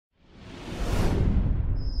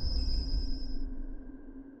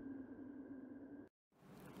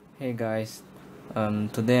Hey guys,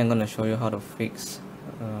 today I'm gonna show you how to fix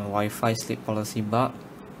Wi-Fi sleep policy bug,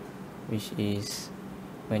 which is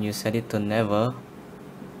when you set it to never,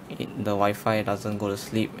 the Wi-Fi doesn't go to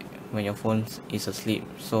sleep when your phone is asleep.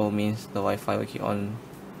 So it means the Wi-Fi will keep on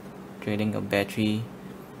draining your battery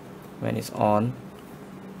when it's on.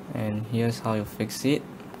 And here's how you fix it.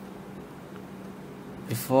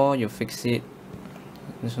 Before you fix it,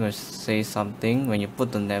 I'm just gonna say something. When you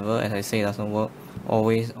put the never, as I say, it doesn't work.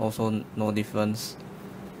 Always, also no difference.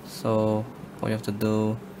 So all you have to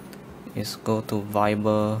do is go to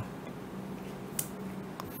Viber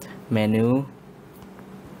menu,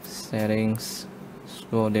 settings,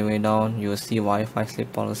 scroll the way down, you will see Wi-Fi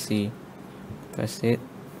sleep policy. Press it.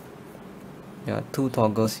 There are two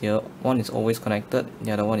toggles here. One is always connected,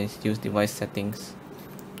 the other one is use device settings.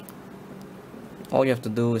 All you have to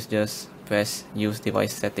do is just press use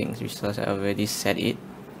device settings, which I already set it,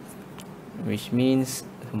 which means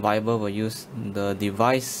Viber will use the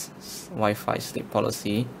device Wi-Fi sleep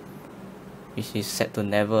policy, which is set to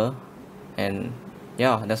never, and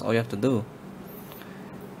yeah, that's all you have to do.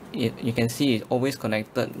 You can see it's always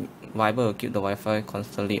connected. Viber will keep the Wi-Fi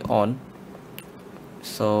constantly on,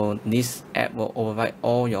 so this app will override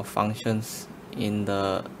all your functions in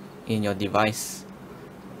your device,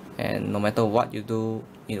 and no matter what you do,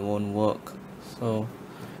 it won't work. So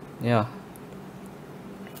yeah,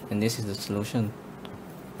 and this is the solution.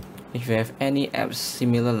 If you have any apps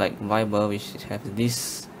similar like Viber which have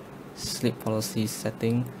this sleep policy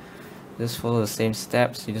setting, just follow the same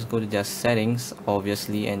steps. You just go to their settings,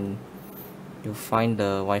 obviously, and you find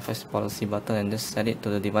the Wi-Fi policy button and just set it to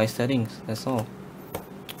the device settings. That's all.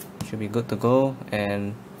 Should be good to go.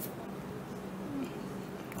 And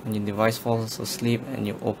when your device falls asleep and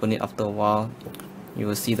you open it after a while, you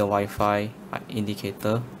will see the Wi-Fi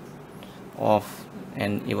indicator off,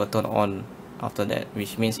 and it will turn on after that,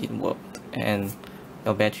 which means it worked, and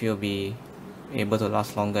your battery will be able to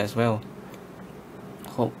last longer as well.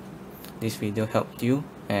 Hope this video helped you,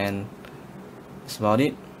 and that's about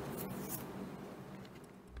it.